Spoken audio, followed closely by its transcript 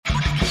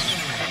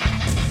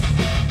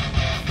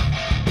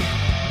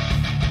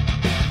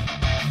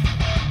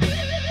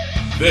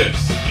This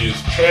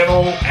is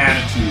Channel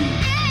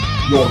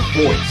Attitude. Your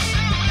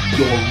voice,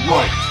 your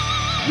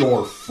right,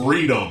 your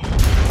freedom.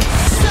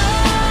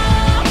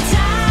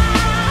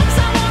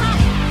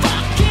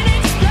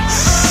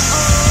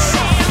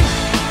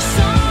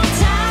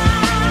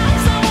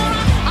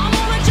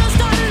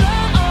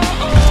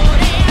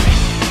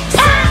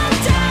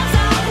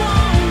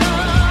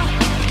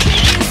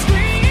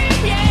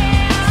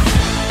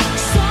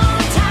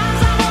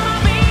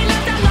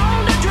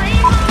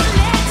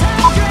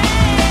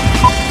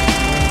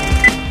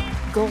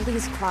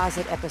 Goldy'S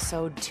Closet,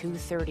 episode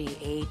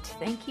 238.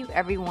 Thank you,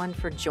 everyone,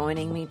 for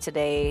joining me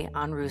today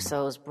on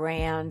Russo's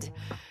brand,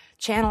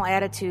 Channel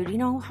Attitude. You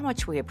know how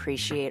much we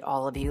appreciate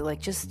all of you.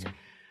 Like, just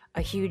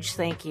a huge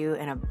thank you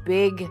and a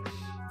big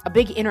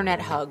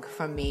internet hug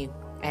from me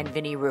and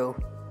Vinny Rue,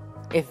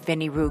 if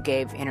Vinny Rue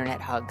gave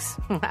internet hugs.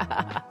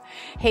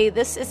 Hey,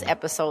 this is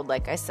episode,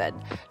 like I said,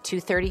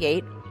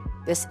 238.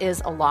 This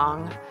is a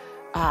long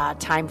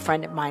time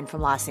friend of mine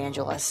from Los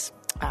Angeles,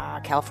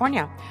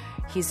 California.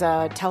 He's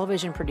a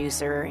television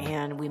producer,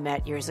 and we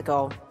met years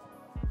ago.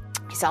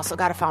 He's also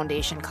got a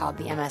foundation called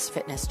the MS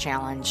Fitness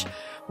Challenge,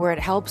 where it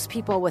helps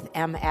people with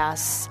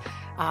MS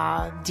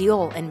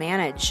deal and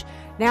manage.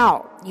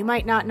 Now, you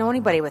might not know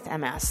anybody with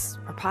MS,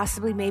 or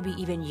possibly maybe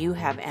even you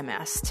have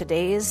MS.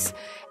 Today's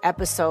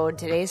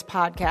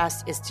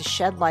podcast is to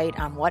shed light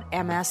on what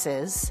MS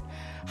is,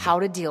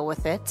 how to deal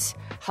with it,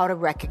 how to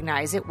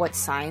recognize it, what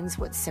signs,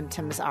 what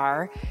symptoms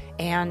are,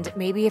 and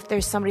maybe if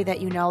there's somebody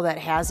that you know that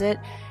has it,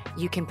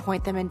 you can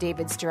point them in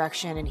David's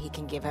direction and he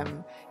can give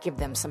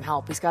them some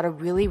help. He's got a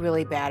really,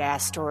 really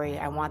badass story.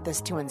 I want this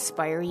to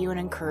inspire you and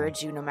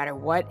encourage you no matter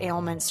what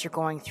ailments you're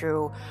going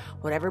through,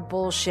 whatever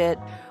bullshit,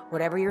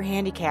 whatever your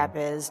handicap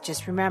is.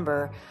 Just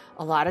remember,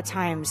 a lot of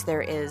times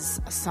there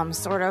is some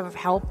sort of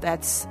help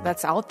that's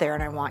out there,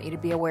 and I want you to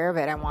be aware of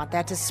it. I want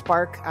that to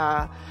spark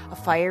a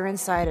fire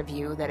inside of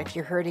you, that if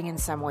you're hurting in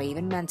some way,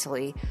 even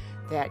mentally,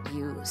 that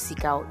you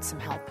seek out some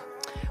help.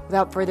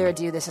 Without further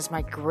ado, this is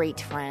my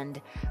great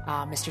friend,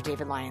 Mr.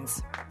 David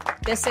Lyons.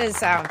 This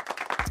is a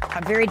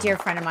very dear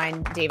friend of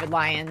mine, David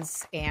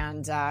Lyons,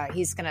 and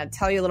he's going to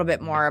tell you a little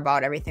bit more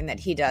about everything that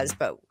he does.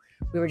 But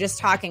we were just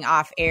talking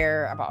off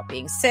air about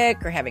being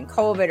sick or having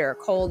COVID or a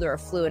cold or a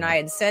flu, and I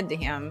had said to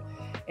him,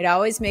 it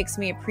always makes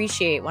me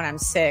appreciate when I'm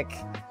sick,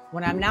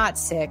 when I'm not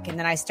sick, and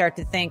then I start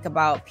to think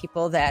about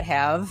people that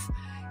have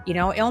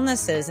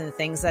illnesses and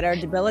things that are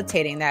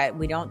debilitating that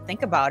we don't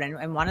think about.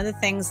 And one of the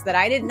things that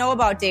I didn't know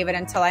about David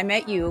until I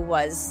met you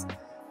was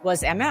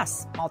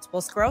MS,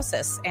 multiple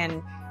sclerosis.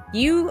 And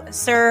you,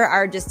 sir,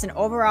 are just an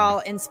overall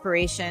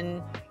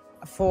inspiration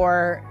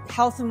for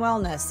health and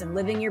wellness and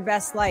living your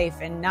best life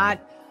and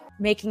not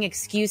making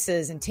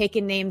excuses and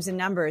taking names and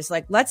numbers.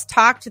 Like, let's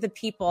talk to the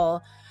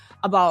people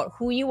about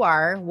who you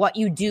are, what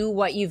you do,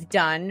 what you've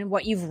done,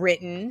 what you've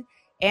written,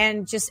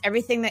 and just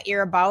everything that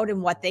you're about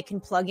and what they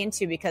can plug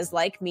into. Because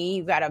like me,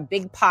 you've got a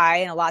big pie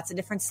and lots of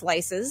different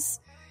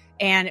slices.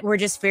 And we're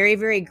just very,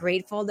 very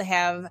grateful to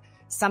have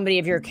somebody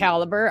of your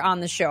caliber on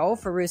the show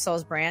for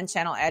Russo's brand,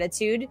 Channel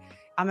Attitude.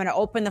 I'm going to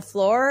open the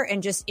floor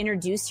and just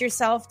introduce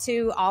yourself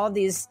to all of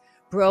these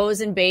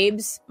bros and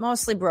babes,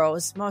 mostly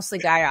bros, mostly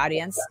guy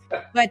audience.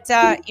 But,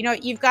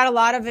 you've got a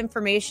lot of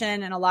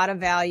information and a lot of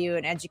value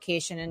and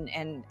education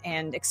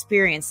and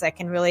experience that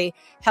can really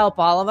help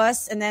all of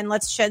us. And then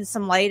let's shed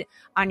some light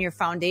on your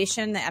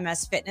foundation, the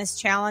MS Fitness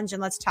Challenge,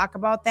 and let's talk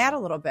about that a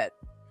little bit.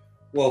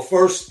 Well,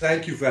 first,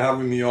 thank you for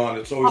having me on.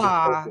 It's always a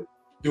pleasure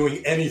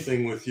doing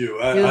anything with you.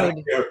 I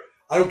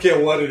don't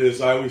care what it is.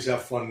 I always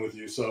have fun with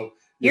you. So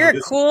you're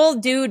a cool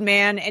dude,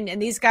 man.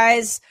 And these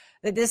guys,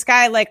 this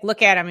guy, like,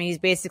 look at him. He's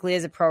basically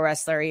is a pro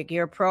wrestler.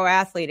 You're a pro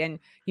athlete, and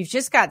you've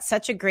just got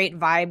such a great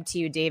vibe to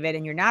you, David.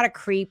 And you're not a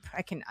creep.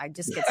 I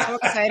just get so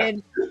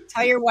excited.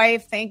 Tell your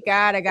wife, thank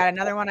God, I got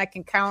another one I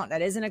can count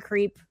that isn't a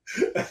creep.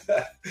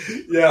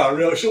 Yeah,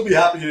 really, she'll be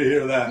happy to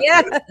hear that.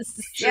 Yes.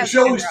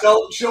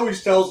 She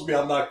always tells me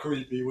I'm not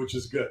creepy, which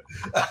is good.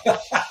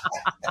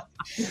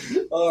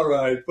 All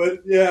right,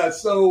 but yeah.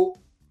 So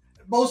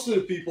most of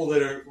the people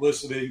that are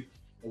listening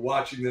or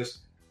watching this,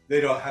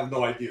 they don't have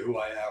no idea who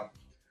I am.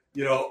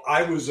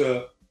 I was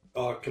a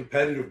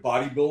competitive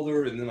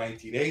bodybuilder in the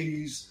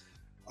 1980s.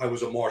 I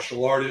was a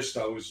martial artist.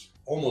 I was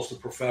almost a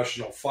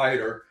professional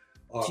fighter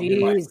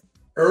in my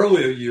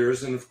earlier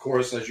years. And of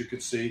course, as you can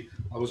see,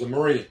 I was a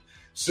Marine.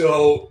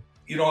 So,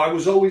 I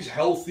was always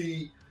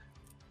healthy,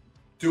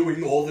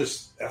 doing all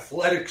this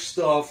athletic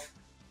stuff.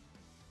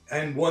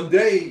 And one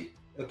day,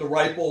 at the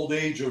ripe old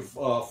age of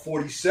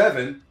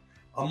 47,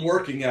 I'm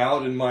working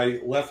out and my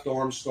left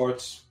arm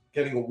starts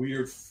getting a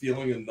weird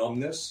feeling of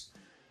numbness.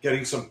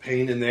 Getting some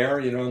pain in there,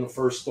 and the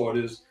first thought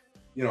is,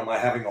 am I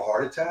having a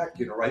heart attack,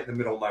 right in the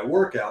middle of my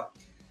workout?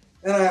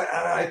 And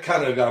I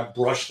kind of got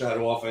brushed that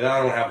off. And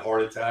I don't have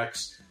heart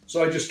attacks.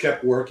 So I just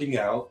kept working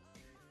out.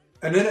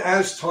 And then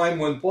as time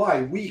went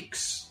by,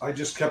 weeks, I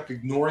just kept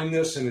ignoring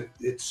this. And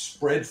it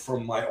spread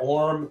from my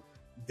arm,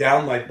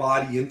 down my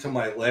body, into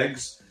my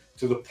legs,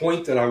 to the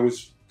point that I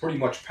was pretty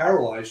much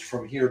paralyzed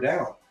from here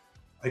down.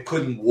 I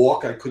couldn't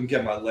walk. I couldn't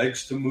get my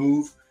legs to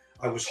move.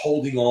 I was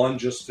holding on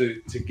just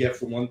to get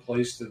from one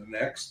place to the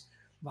next.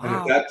 Wow. And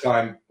at that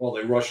time, well,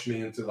 they rushed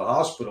me into the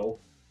hospital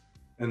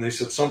and they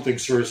said,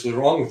 something's seriously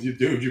wrong with you,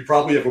 dude. You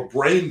probably have a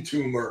brain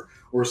tumor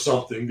or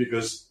something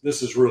because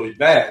this is really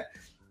bad.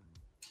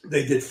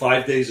 They did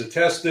 5 days of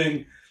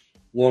testing.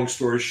 Long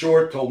story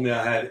short, told me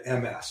I had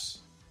MS.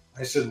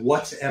 I said,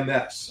 what's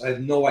MS? I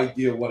had no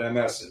idea what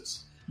MS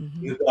is.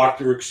 Mm-hmm. The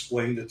doctor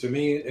explained it to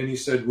me, and he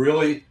said,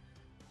 really,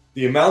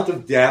 the amount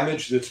of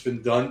damage that's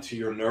been done to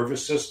your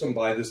nervous system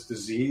by this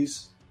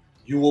disease,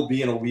 you will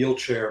be in a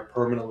wheelchair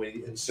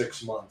permanently in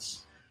 6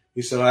 months.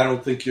 He said, I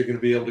don't think you're going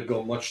to be able to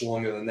go much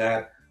longer than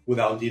that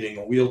without needing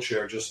a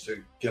wheelchair just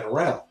to get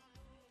around.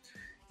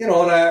 You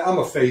know, and I'm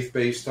a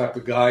faith-based type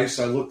of guy,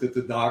 so I looked at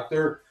the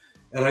doctor,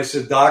 and I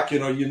said, Doc, you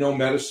know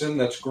medicine,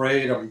 that's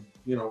great. I'm,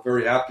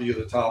 very happy you're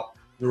the top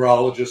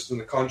neurologist in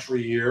the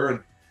country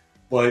here,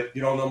 but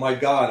you don't know my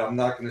God, I'm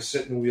not going to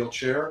sit in a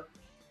wheelchair.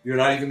 You're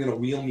not even going to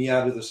wheel me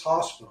out of this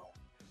hospital.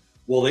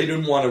 Well, they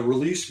didn't want to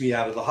release me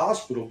out of the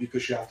hospital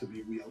because you have to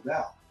be wheeled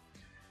out.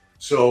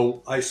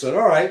 So I said,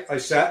 all right. I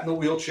sat in the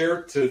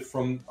wheelchair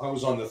I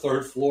was on the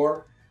 3rd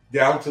floor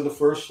down to the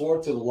 1st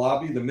floor to the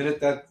lobby. The minute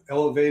that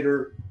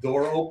elevator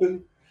door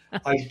opened,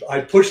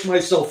 I pushed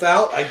myself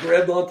out. I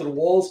grabbed onto the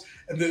walls,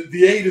 and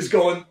the aide is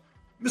going,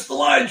 Mr.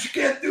 Lyons, you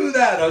can't do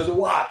that. I said,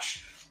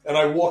 watch. And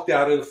I walked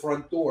out of the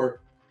front door,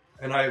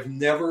 and I have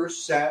never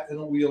sat in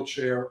a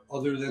wheelchair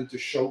other than to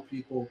show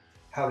people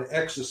how to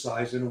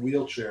exercise in a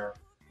wheelchair.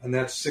 And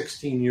that's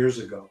 16 years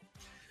ago.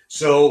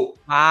 So,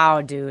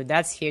 wow, dude,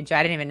 that's huge.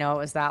 I didn't even know it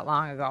was that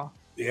long ago.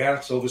 Yeah,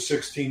 it's over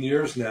 16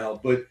 years now.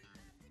 But,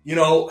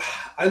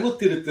 I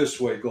looked at it this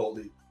way,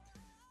 Goldie.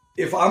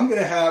 If I'm going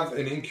to have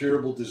an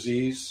incurable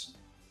disease,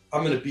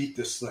 I'm going to beat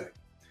this thing.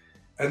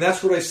 And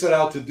that's what I set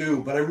out to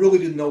do. But I really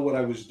didn't know what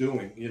I was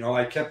doing.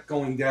 I kept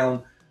going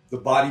down the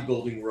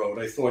bodybuilding road.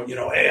 I thought,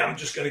 hey, I'm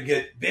just going to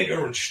get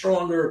bigger and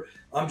stronger.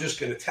 I'm just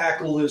going to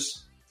tackle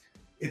this.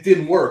 It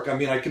didn't work. I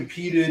mean, I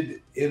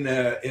competed in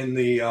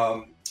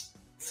the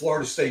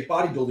Florida State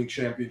Bodybuilding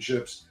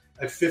Championships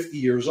at 50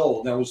 years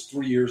old. That was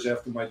 3 years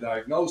after my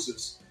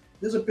diagnosis.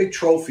 There's a big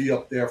trophy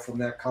up there from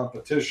that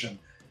competition.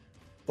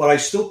 But I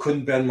still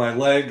couldn't bend my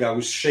leg. I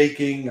was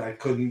shaking. I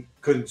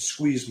couldn't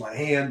squeeze my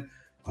hand.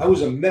 I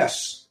was a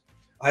mess.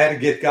 I had to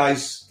get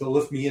guys to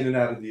lift me in and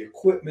out of the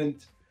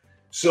equipment.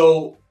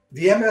 So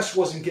the MS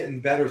wasn't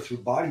getting better through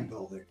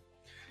bodybuilding.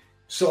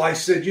 So I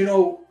said,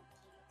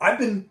 I've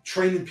been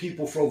training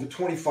people for over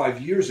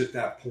 25 years at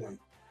that point.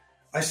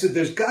 I said,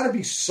 there's got to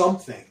be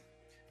something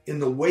in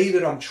the way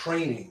that I'm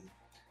training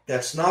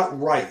that's not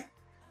right.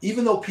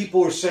 Even though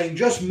people are saying,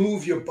 just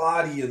move your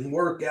body and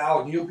work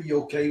out and you'll be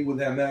okay with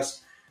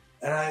MS.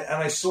 And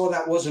I saw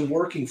that wasn't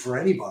working for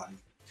anybody.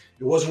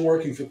 It wasn't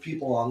working for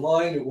people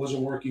online. It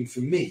wasn't working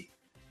for me.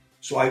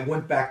 So I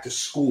went back to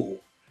school.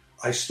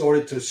 I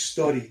started to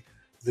study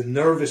the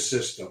nervous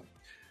system,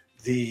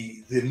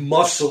 the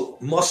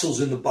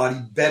muscles in the body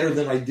better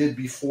than I did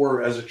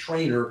before as a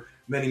trainer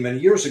many, many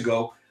years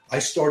ago. I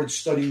started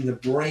studying the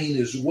brain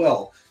as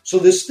well. So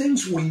there's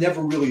things we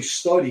never really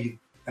studied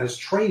as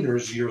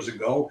trainers years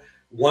ago.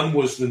 One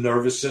was the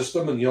nervous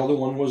system and the other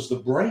one was the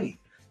brain.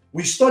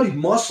 We studied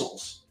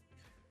muscles,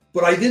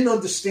 but I didn't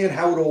understand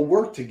how it all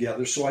worked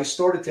together. So I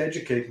started to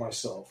educate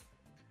myself.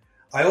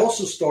 I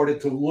also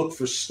started to look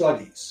for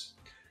studies.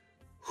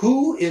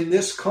 Who in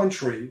this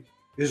country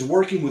is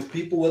working with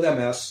people with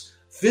MS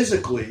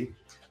physically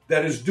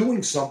that is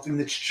doing something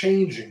that's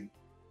changing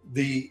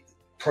the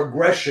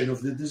progression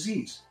of the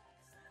disease?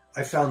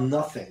 I found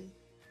nothing.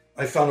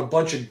 I found a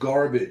bunch of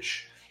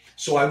garbage.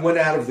 So I went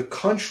out of the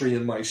country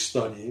in my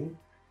studying,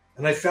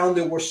 and I found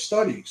there were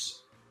studies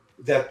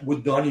that were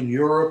done in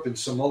Europe and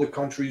some other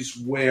countries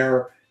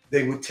where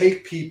they would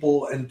take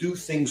people and do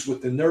things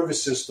with the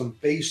nervous system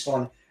based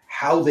on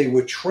how they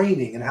were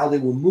training and how they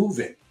were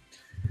moving.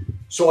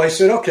 So I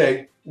said,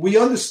 okay, we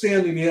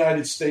understand in the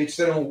United States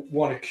they don't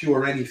want to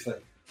cure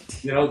anything.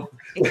 They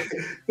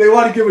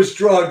want to give us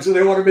drugs and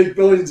they want to make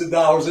billions of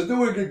dollars. They're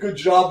doing a good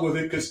job with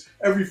it because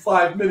every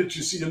 5 minutes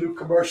you see a new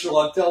commercial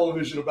on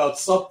television about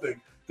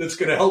something that's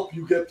going to help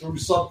you get through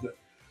something.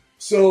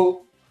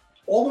 So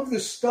all of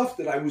this stuff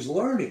that I was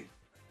learning,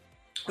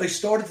 I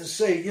started to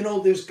say,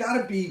 there's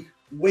got to be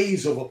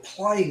ways of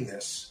applying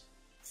this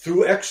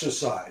through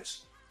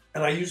exercise.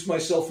 And I used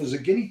myself as a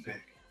guinea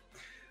pig.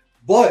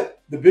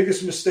 But the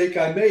biggest mistake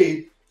I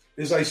made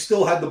is I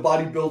still had the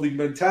bodybuilding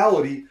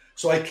mentality.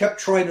 So I kept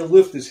trying to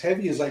lift as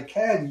heavy as I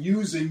can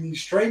using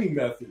these training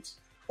methods.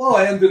 Well,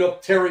 I ended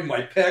up tearing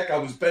my pec. I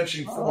was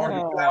benching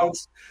 400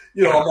 pounds.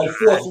 On my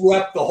 4th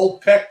rep, the whole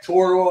pec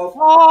tore off.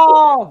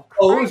 Oh,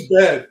 it was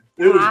bad.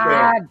 It was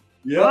bad.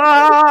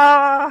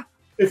 Yep.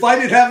 If I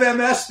didn't have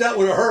MS, that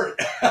would have hurt.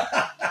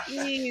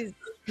 Jeez.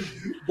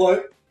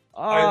 But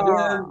I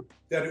learned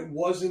that it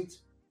wasn't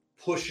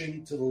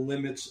pushing to the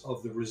limits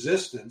of the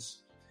resistance.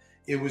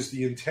 It was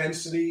the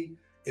intensity.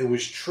 It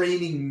was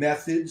training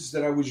methods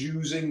that I was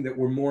using that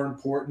were more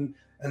important,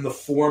 and the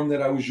form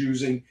that I was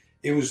using.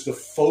 It was the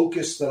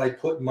focus that I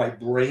put in my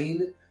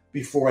brain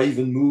before I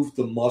even moved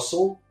the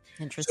muscle.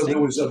 Interesting. So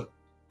there was a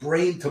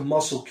brain to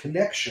muscle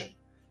connection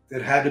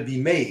that had to be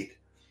made.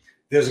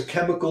 There's a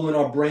chemical in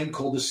our brain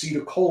called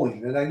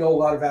acetylcholine. And I know a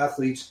lot of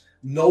athletes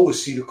know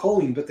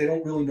acetylcholine, but they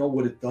don't really know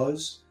what it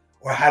does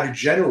or how to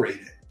generate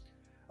it.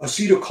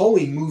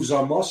 Acetylcholine moves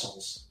our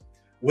muscles.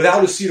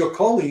 Without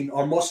acetylcholine,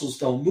 our muscles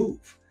don't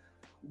move.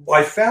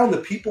 I found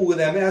that people with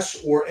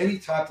MS or any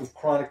type of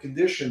chronic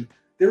condition,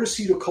 their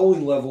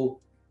acetylcholine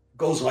level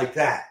goes like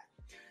that.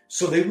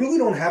 So they really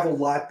don't have a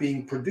lot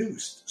being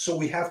produced. So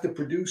we have to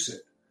produce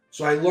it.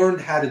 So I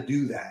learned how to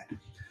do that.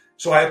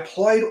 So I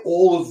applied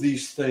all of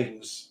these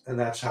things, and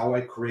that's how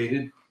I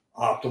created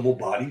Optimal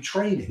Body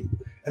Training.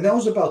 And that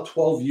was about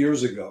 12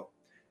 years ago.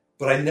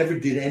 But I never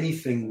did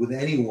anything with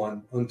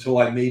anyone until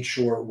I made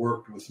sure it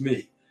worked with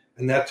me.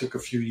 And that took a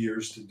few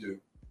years to do.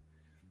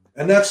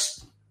 And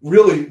that's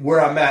really where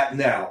I'm at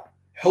now,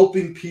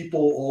 helping people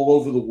all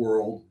over the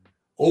world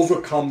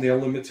overcome their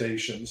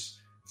limitations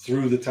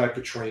through the type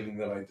of training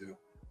that I do.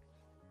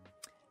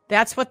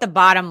 That's what the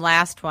bottom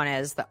last one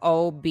is, the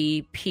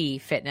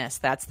OBP fitness.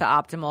 That's the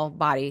Optimal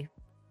Body.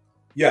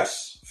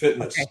 Yes,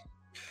 fitness. Okay.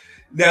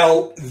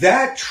 Now,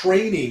 that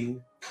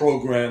training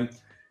program,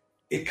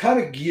 it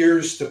kind of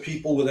gears to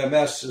people with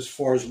MS as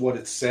far as what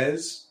it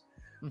says,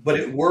 but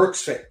it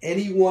works for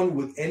anyone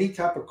with any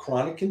type of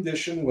chronic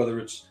condition, whether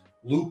it's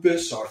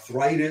lupus,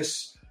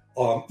 arthritis,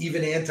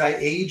 even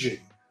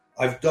anti-aging.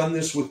 I've done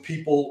this with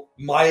people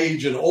my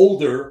age and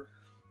older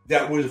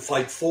that was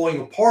like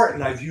falling apart,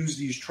 and I've used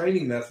these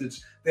training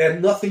methods. They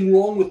had nothing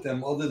wrong with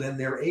them other than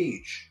their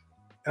age.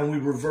 And we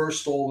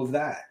reversed all of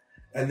that.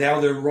 And now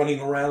they're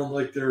running around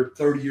like they're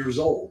 30 years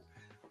old.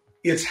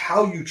 It's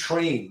how you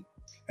train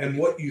and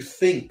what you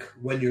think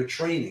when you're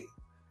training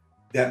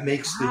that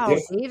makes the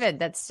difference. David,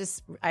 that's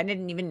just, I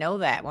didn't even know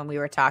that when we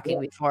were talking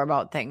before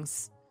about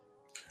things.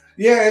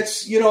 Yeah,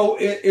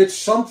 it's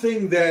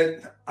something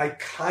that I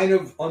kind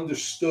of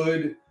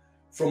understood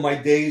from my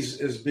days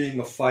as being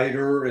a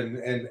fighter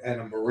and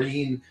a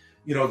Marine,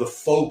 the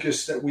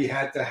focus that we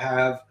had to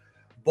have.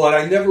 But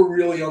I never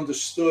really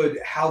understood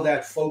how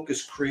that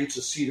focus creates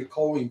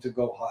acetylcholine to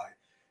go high,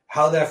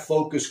 how that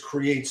focus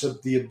creates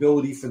the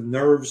ability for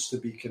nerves to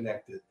be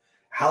connected,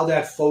 how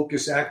that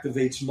focus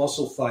activates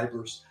muscle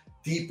fibers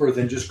deeper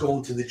than just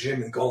going to the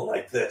gym and going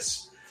like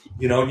this.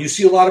 And you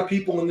see a lot of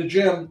people in the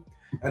gym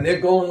and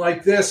they're going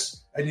like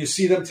this, and you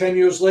see them 10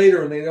 years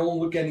later and they don't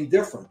look any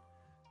different,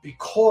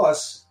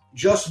 because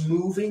just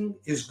moving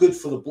is good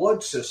for the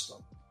blood system.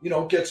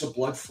 It gets the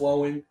blood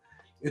flowing.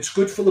 It's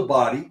good for the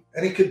body,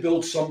 and it could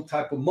build some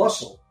type of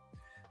muscle,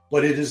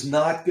 but it is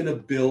not going to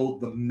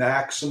build the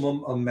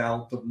maximum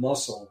amount of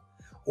muscle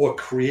or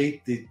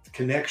create the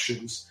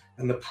connections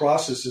and the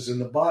processes in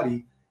the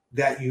body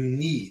that you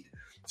need.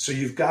 So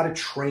you've got to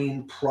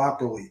train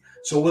properly.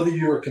 So whether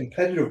you're a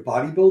competitive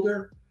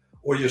bodybuilder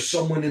or you're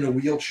someone in a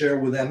wheelchair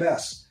with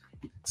MS,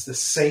 it's the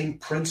same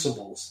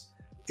principles.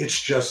 It's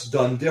just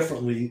done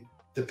differently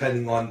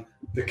depending on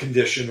the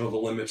condition or the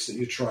limits that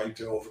you're trying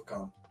to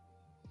overcome.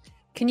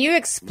 Can you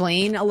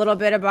explain a little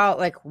bit about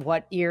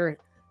what you're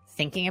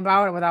thinking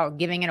about without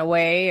giving it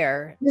away?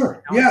 Or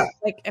Sure. Yeah.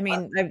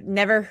 I've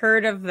never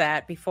heard of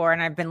that before,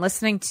 and I've been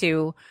listening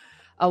to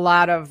a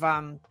lot of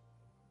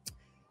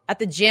at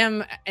the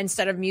gym,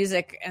 instead of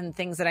music and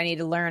things that I need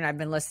to learn, I've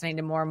been listening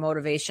to more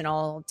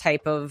motivational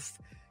type of,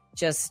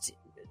 just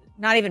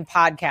not even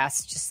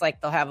podcasts, just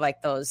they'll have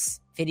those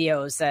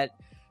videos that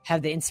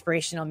have the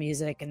inspirational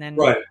music and then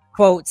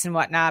quotes and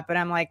whatnot. But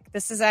I'm like,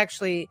 this is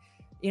actually,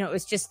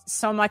 it's just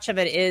so much of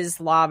it is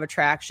law of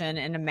attraction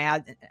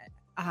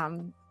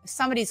and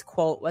somebody's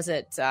quote, was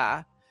it,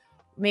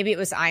 maybe it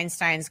was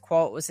Einstein's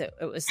quote,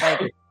 it was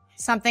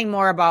something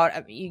more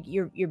about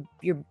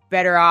you're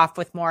better off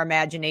with more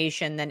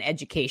imagination than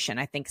education,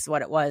 I think is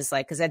what it was,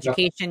 because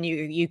education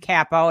you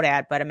cap out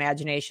at, but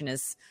imagination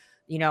is,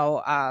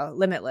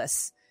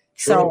 limitless.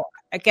 True. So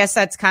I guess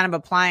that's kind of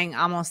applying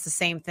almost the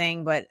same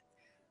thing, but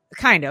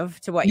kind of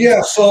to what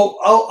you so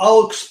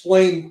I'll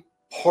explain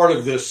part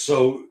of this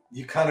so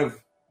you kind of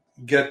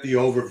get the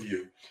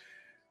overview.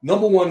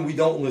 Number one, we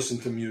don't listen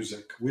to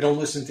music. We don't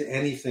listen to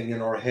anything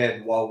in our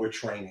head while we're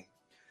training.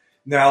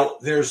 Now,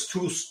 there's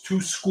two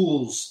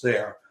schools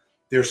there.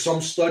 There's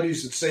some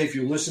studies that say if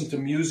you listen to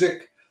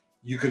music,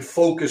 you could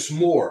focus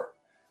more.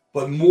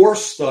 But more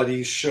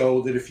studies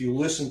show that if you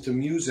listen to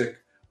music,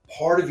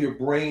 part of your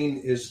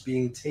brain is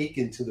being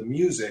taken to the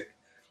music.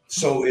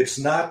 So it's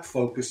not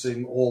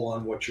focusing all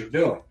on what you're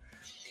doing.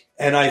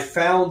 And I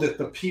found that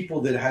the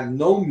people that had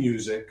no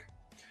music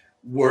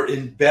were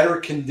in better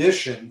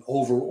condition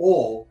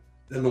overall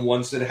than the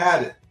ones that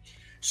had it.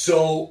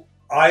 So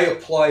I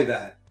apply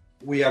that.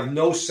 We have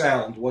no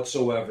sound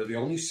whatsoever. The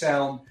only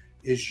sound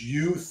is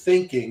you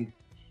thinking,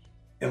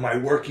 am I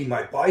working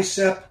my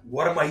bicep?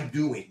 What am I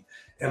doing?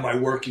 Am I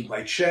working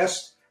my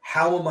chest?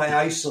 How am I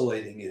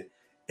isolating it?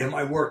 Am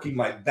I working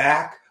my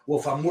back? Well,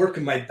 if I'm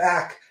working my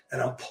back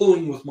and I'm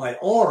pulling with my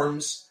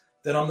arms,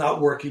 then I'm not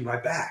working my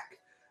back.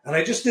 And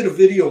I just did a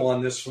video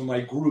on this for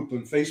my group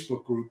and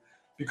Facebook group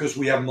because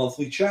we have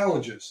monthly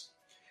challenges.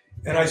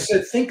 And I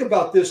said, think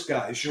about this,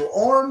 guys. Your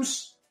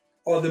arms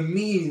are the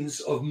means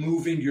of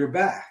moving your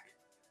back,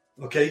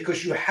 okay?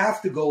 Because you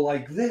have to go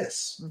like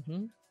this.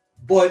 Mm-hmm.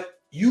 But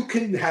you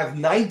can have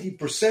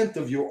 90%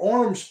 of your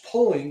arms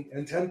pulling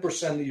and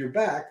 10% of your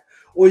back,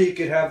 or you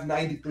could have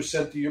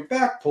 90% of your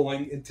back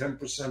pulling and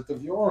 10%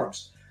 of your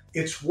arms.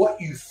 It's what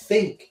you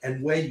think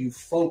and where you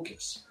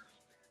focus.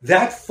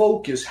 That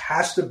focus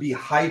has to be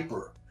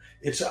hyper.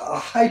 It's a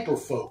hyper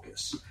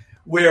focus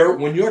where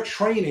when you're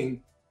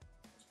training,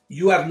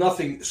 you have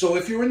nothing. So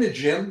if you're in the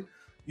gym,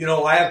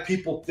 I have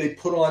people, they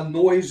put on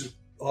noise,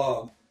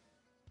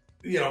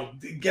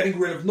 getting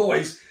rid of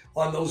noise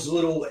on those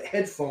little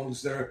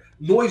headphones that are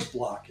noise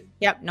blocking.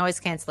 Yep, noise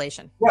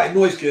cancellation. Right,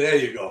 there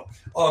you go.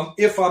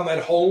 If I'm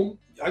at home,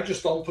 I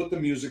just don't put the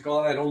music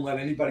on. I don't let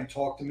anybody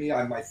talk to me.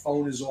 My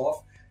phone is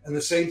off. And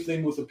the same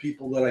thing with the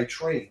people that I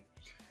train.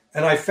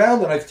 And I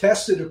found that I've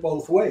tested it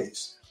both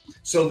ways.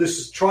 So this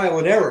is trial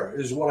and error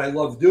is what I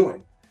love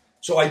doing.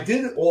 So I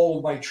did all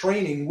of my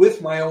training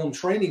with my own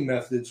training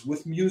methods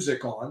with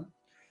music on.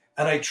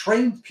 And I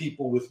trained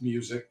people with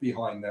music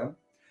behind them.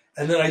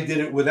 And then I did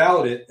it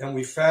without it. And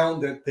we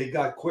found that they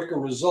got quicker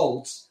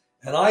results.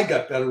 And I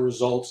got better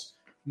results,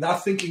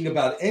 not thinking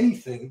about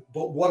anything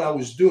but what I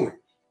was doing.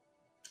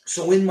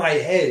 So in my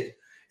head,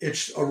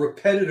 it's a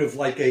repetitive,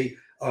 like a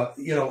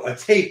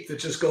tape that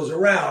just goes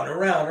around,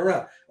 around,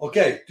 around.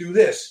 Okay, do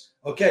this.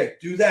 Okay,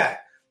 do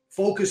that.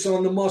 Focus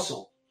on the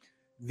muscle.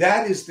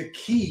 That is the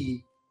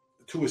key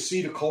to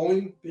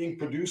acetylcholine being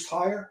produced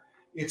higher.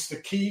 It's the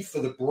key for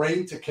the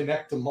brain to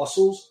connect to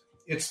muscles.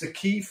 It's the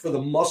key for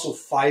the muscle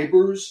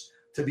fibers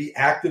to be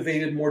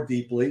activated more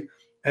deeply.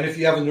 And if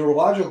you have a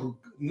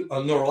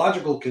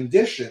neurological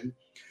condition,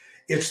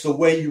 it's the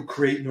way you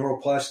create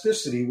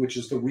neuroplasticity, which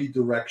is the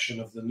redirection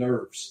of the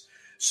nerves.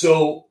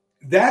 So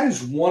that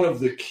is one of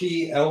the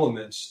key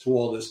elements to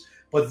all this.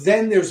 But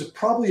then there's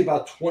probably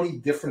about 20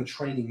 different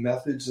training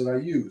methods that I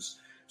use.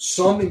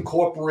 Some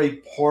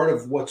incorporate part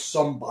of what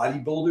some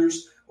bodybuilders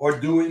are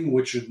doing,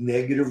 which is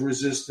negative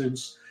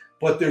resistance.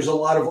 But there's a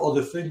lot of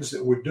other things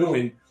that we're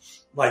doing,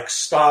 like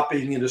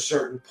stopping at a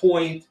certain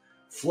point,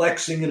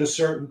 flexing at a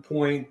certain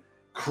point,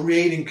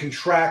 creating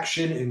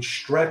contraction and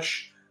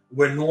stretch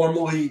where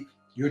normally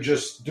you're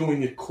just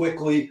doing it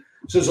quickly.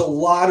 So there's a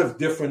lot of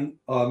different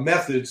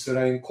methods that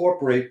I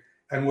incorporate,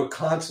 and we're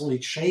constantly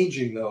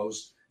changing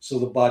those so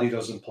the body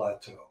doesn't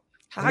plateau.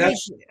 How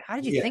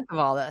did you think of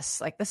all this?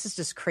 Like, this is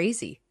just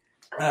crazy.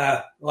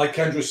 Like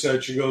Kendra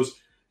said, she goes,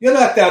 "You're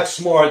not that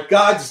smart.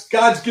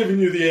 God's giving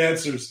you the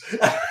answers."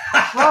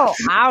 Oh,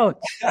 ouch!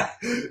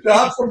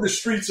 Now, I'm from the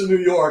streets of New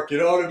York. You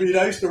know what I mean?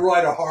 I used to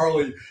ride a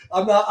Harley.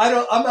 I'm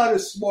not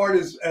as smart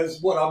as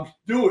what I'm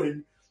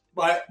doing.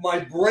 My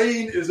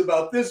brain is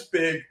about this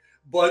big,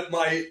 but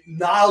my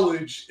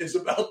knowledge is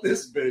about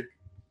this big.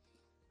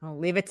 I'll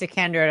leave it to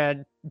Kendra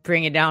to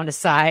bring it down to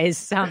size.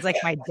 Sounds like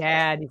my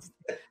dad. He's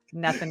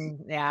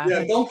nothing. Yeah.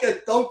 Yeah. Don't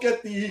get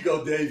the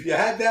ego, Dave. You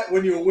had that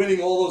when you were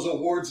winning all those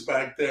awards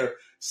back there.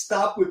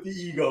 Stop with the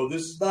ego.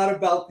 This is not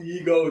about the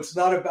ego. It's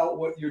not about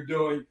what you're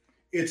doing.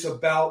 It's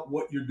about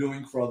what you're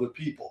doing for other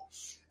people.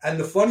 And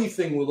the funny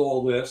thing with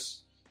all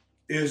this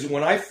is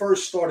when I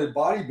first started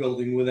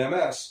bodybuilding with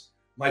MS,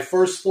 my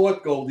first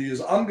thought, Goldie, is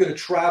I'm going to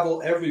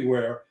travel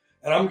everywhere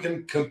and I'm going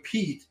to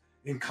compete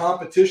in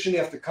competition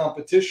after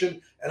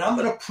competition. And I'm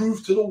going to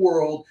prove to the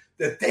world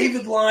that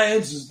David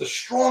Lyons is the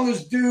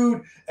strongest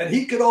dude and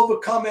he could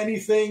overcome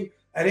anything.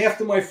 And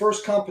after my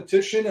first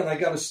competition, and I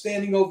got a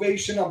standing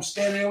ovation, I'm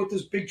standing there with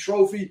this big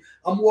trophy.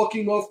 I'm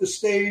walking off the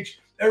stage.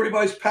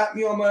 Everybody's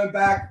patting me on my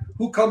back.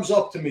 Who comes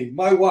up to me?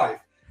 My wife,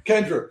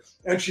 Kendra.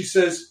 And she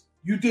says,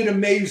 "You did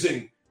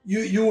amazing.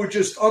 You were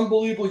just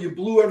unbelievable. You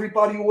blew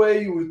everybody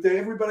away.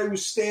 Everybody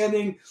was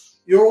standing.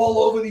 You're all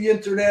over the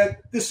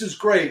internet. This is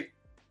great.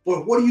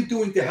 But what are you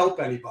doing to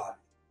help anybody?"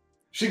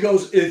 She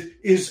goes,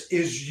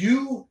 is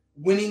you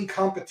winning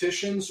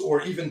competitions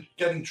or even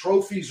getting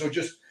trophies or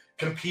just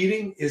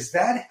competing, is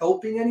that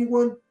helping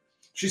anyone?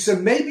 She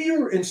said, maybe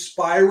you're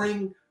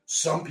inspiring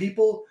some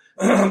people,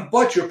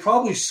 but you're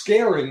probably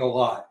scaring a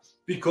lot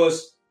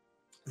because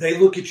they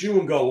look at you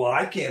and go, well,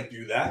 I can't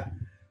do that.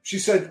 She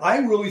said, I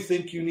really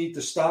think you need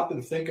to stop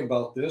and think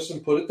about this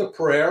and put it to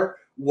prayer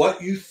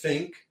what you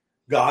think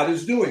God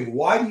is doing.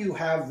 Why do you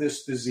have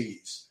this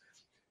disease?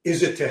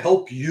 Is it to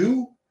help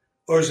you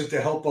or is it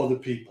to help other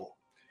people?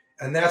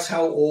 And that's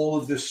how all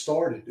of this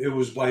started. It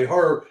was by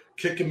her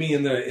kicking me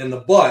in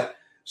the butt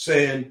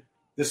saying,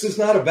 this is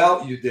not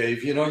about you,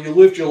 Dave. You know, you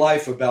lived your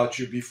life about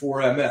you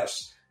before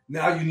MS.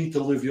 Now you need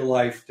to live your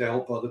life to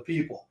help other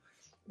people.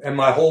 And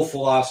my whole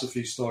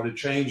philosophy started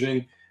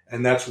changing,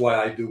 and that's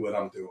why I do what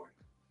I'm doing.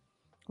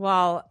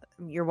 Well,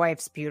 your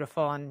wife's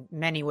beautiful in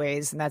many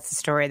ways, and that's the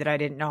story that I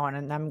didn't know,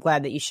 and I'm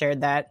glad that you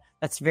shared that.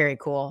 That's very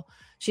cool.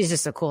 She's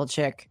just a cool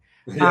chick.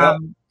 Yeah.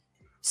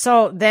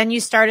 So then you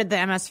started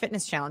the MS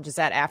Fitness Challenge. Is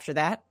that after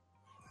that?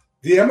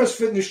 The MS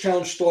Fitness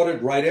Challenge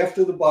started right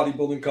after the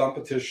bodybuilding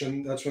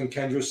competition. That's when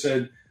Kendra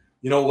said,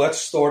 you know, let's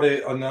start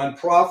a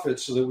nonprofit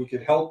so that we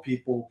could help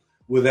people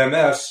with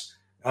MS.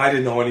 I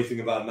didn't know anything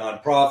about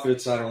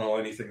nonprofits. I don't know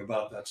anything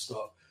about that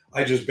stuff.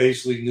 I just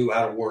basically knew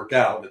how to work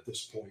out at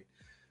this point.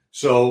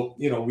 So,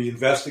 we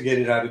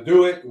investigated how to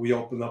do it. We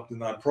opened up the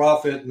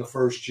nonprofit in the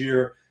first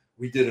year.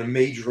 We did a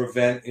major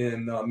event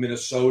in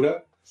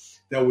Minnesota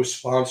that was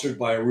sponsored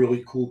by a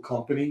really cool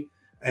company,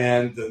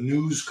 and the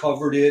news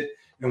covered it.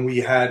 And we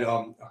had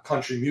a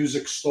country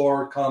music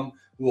star come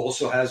who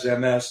also has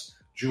MS,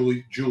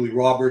 Julie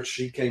Roberts.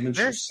 She came and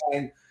she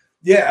sang.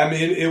 Yeah, I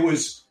mean, it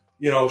was,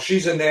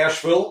 she's in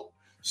Nashville.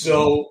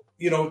 So,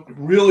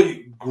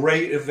 really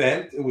great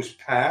event. It was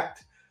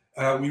packed.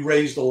 We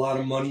raised a lot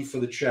of money for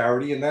the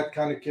charity, and that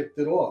kind of kicked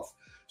it off.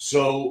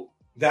 So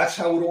that's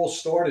how it all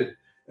started.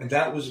 And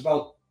that was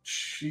about,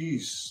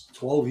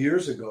 12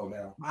 years ago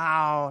now.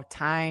 Wow,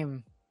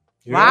 time.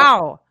 Yeah.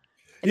 Wow.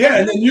 Yeah,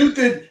 and then you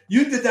did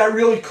that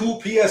really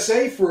cool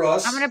PSA for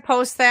us. I'm going to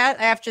post that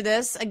after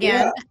this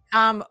again.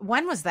 Yeah.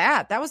 When was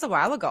that? That was a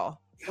while ago.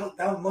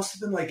 That must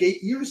have been like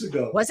 8 years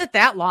ago. Was it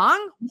that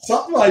long?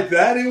 Something like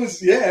that. It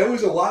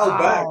was a while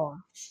back.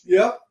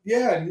 Yep.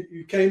 Yeah, and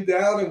you came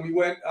down and we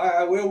went,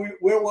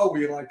 where were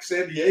we? Like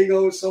San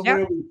Diego or somewhere?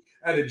 Yep. We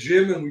had a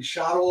gym and we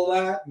shot all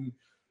that. And,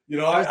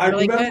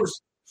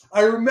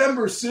 I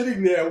remember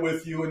sitting there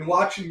with you and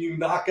watching you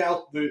knock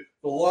out the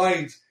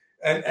Lyons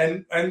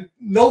and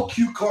no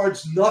cue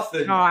cards,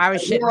 nothing. Oh, I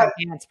was shitting my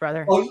pants,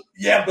 brother. Oh,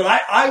 yeah, but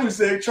I was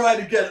there trying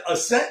to get a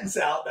sentence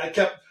out. And I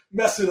kept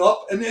messing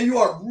up. And then you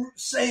are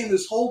saying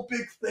this whole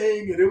big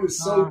thing, and it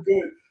was so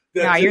good.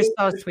 No, you're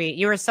so sweet.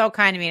 You were so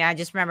kind to me. And I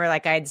just remember,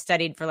 like, I had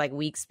studied for like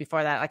weeks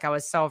before that. Like, I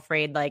was so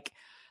afraid, like,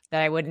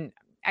 that I wouldn't.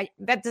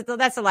 That's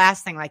the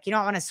last thing. Like, you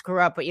don't want to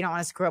screw up, but you don't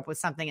want to screw up with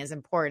something as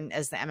important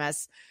as the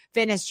MS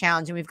Fitness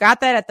Challenge. And we've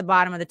got that at the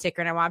bottom of the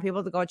ticker. And I want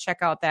people to go check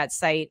out that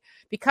site,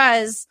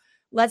 because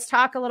let's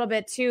talk a little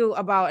bit too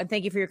about, and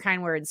thank you for your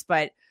kind words,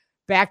 but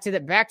back to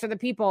the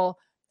people.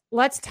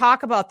 Let's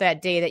talk about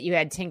that day that you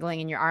had tingling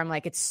in your arm.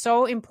 Like, it's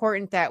so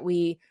important that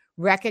we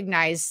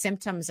recognize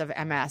symptoms of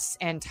MS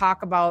and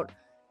talk about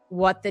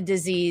what the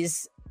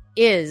disease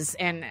is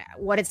and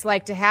what it's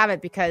like to have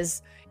it,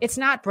 because it's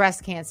not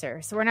breast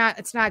cancer. So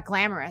it's not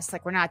glamorous.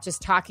 Like, we're not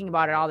just talking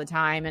about it all the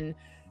time. And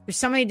there's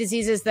so many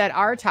diseases that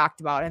are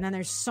talked about, and then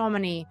there's so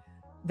many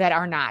that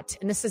are not.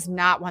 And this is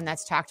not one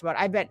that's talked about.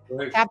 I bet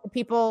half the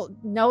people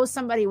know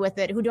somebody with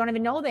it who don't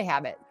even know they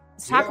have it.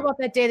 Let's talk about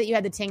that day that you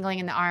had the tingling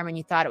in the arm and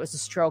you thought it was a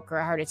stroke or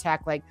a heart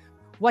attack. Like,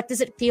 what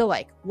does it feel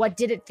like? What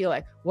did it feel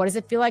like? What does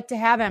it feel like to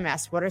have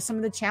MS? What are some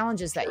of the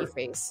challenges that you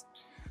face?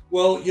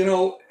 Well,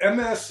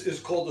 MS is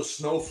called a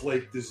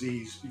snowflake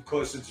disease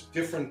because it's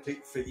different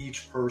for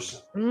each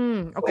person.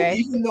 Okay. So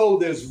even though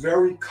there's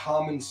very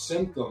common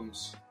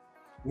symptoms,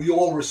 we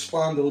all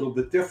respond a little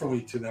bit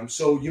differently to them.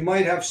 So you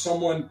might have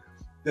someone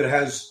that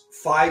has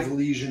 5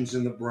 lesions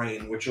in the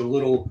brain, which are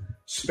little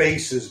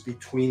spaces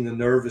between the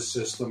nervous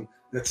system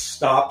that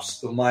stops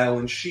the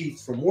myelin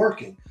sheath from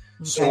working.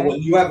 Okay. So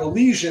when you have a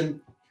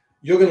lesion,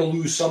 you're going to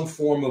lose some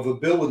form of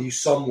ability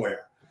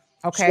somewhere.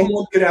 Okay.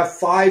 Someone could have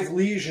 5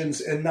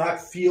 lesions and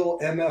not feel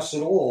MS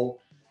at all.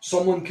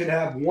 Someone can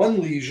have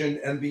 1 lesion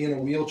and be in a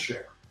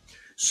wheelchair.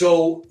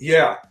 So,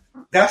 yeah,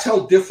 that's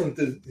how different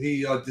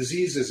the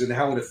disease is and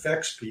how it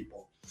affects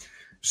people.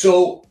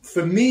 So,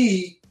 for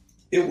me,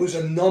 it was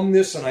a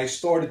numbness, and I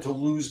started to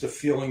lose the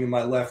feeling in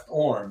my left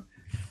arm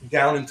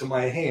down into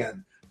my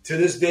hand. To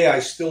this day, I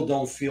still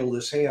don't feel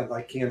this hand.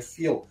 I can't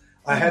feel.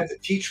 I had to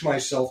teach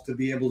myself to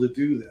be able to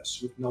do this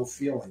with no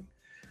feeling.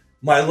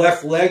 My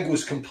left leg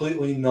was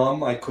completely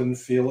numb. I couldn't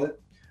feel it.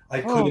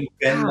 I couldn't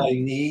bend my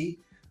knee.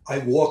 I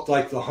walked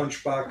like the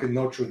hunchback in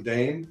Notre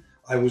Dame.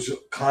 I was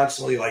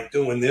constantly like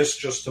doing this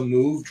just to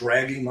move,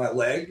 dragging my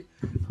leg.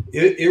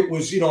 It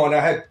was, and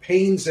I had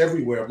pains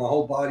everywhere. My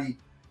whole body,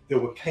 there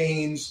were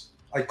pains.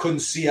 I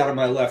couldn't see out of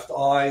my left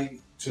eye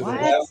to the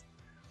left.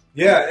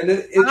 Yeah, and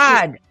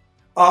it's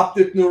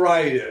optic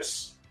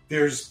neuritis.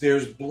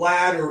 There's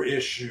bladder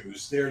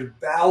issues. There's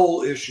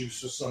bowel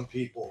issues for some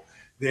people.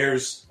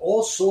 There's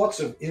all sorts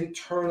of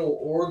internal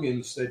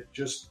organs that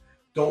just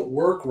don't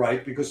work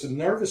right because the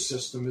nervous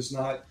system is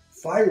not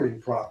firing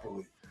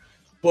properly.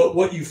 But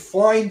what you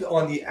find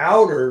on the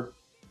outer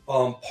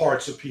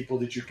parts of people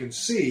that you can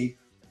see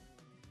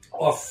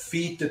are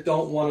feet that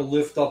don't want to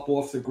lift up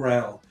off the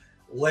ground,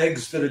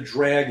 legs that are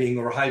dragging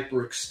or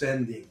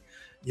hyperextending,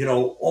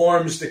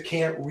 arms that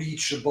can't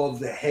reach above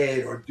the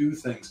head or do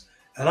things.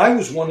 And I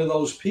was one of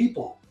those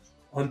people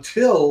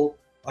until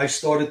I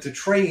started to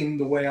train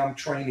the way I'm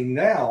training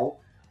now.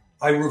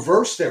 I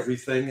reversed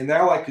everything, and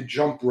now I could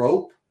jump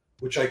rope,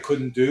 which I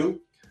couldn't do.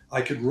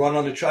 I could run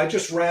on I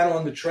just ran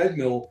on the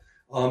treadmill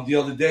the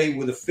other day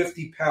with a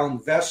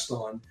 50-pound vest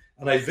on,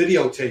 and I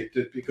videotaped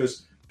it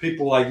because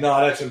people were like, no,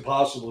 that's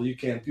impossible. You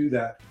can't do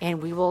that.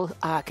 And we will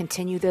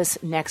continue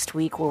this next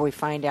week where we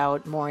find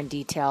out more in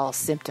detail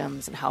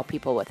symptoms and how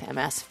people with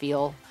MS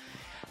feel.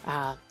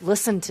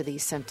 Listen to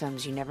these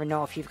symptoms. You never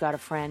know if you've got a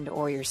friend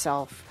or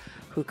yourself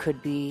who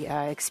could be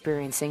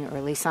experiencing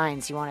early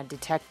signs. You want to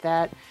detect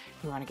that.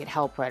 You want to get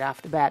help right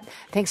off the bat.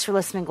 Thanks for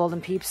listening,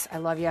 Golden Peeps. I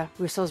love you.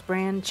 Russo's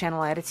Brand,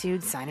 Channel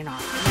Attitude, signing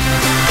off.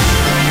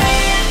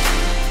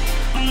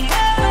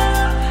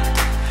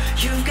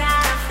 You've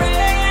got a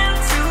friend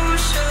to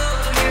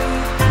show you.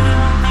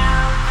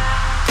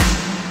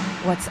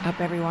 What's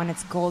up, everyone?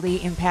 It's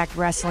Goldie, Impact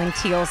Wrestling,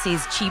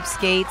 TLC's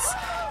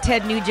Cheapskates.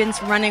 Ted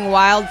Nugent's running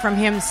wild from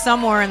him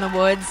somewhere in the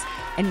woods.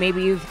 And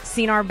maybe you've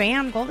seen our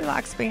band,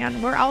 Goldilocks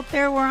Band. We're out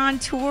there, we're on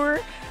tour,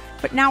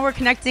 but now we're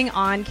connecting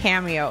on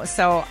Cameo.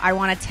 So I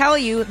want to tell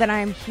you that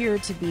I'm here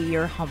to be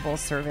your humble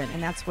servant,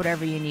 and that's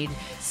whatever you need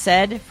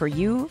said for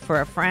you,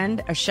 for a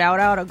friend, a shout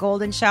out, a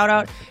golden shout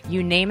out,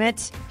 you name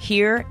it,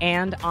 here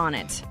and on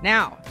it.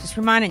 Now, just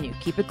reminding you,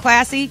 keep it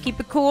classy, keep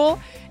it cool,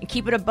 and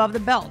keep it above the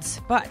belt.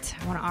 But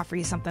I want to offer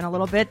you something a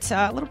little bit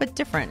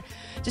different.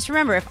 Just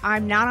remember, if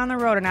I'm not on the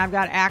road and I've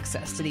got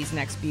access to these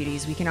next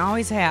beauties, we can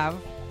always have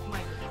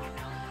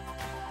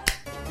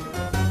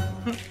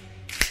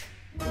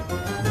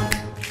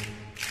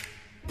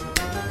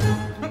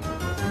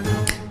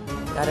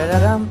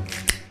Da-da-da-dum.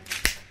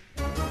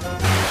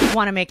 I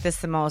want to make this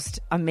the most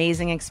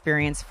amazing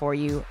experience for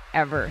you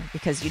ever,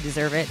 because you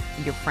deserve it,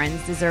 your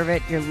friends deserve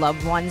it, your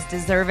loved ones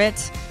deserve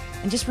it.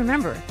 And just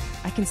remember,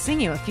 I can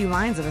sing you a few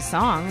lines of a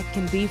song. It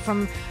can be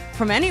from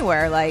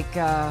anywhere, like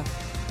it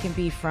can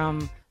be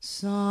from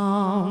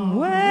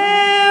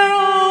Somewhere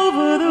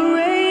Over the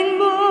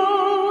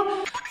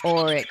Rainbow,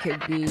 or it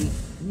could be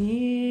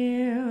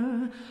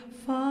near,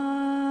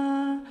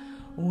 far,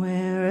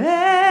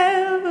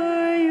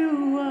 wherever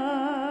you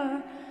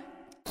are.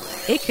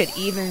 It could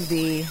even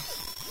be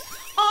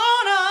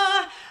on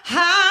a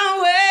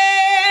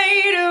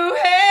highway to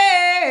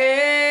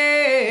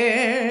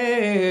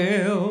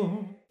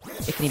hell.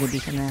 It can even be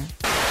from there.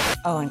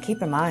 Oh, and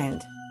keep in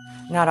mind,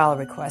 not all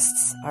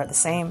requests are the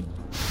same.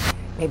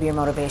 Maybe your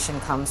motivation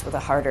comes with a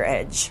harder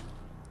edge.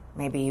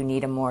 Maybe you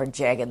need a more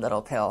jagged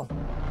little pill.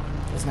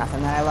 There's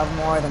nothing that I love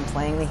more than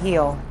playing the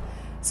heel.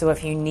 So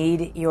if you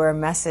need your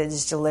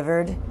message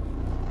delivered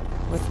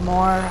with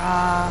more,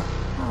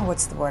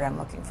 what's the word I'm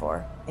looking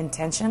for?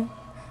 Intention?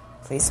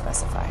 Please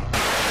specify.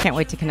 Can't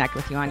wait to connect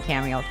with you on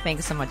Cameo.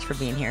 Thanks so much for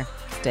being here.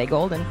 Stay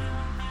golden.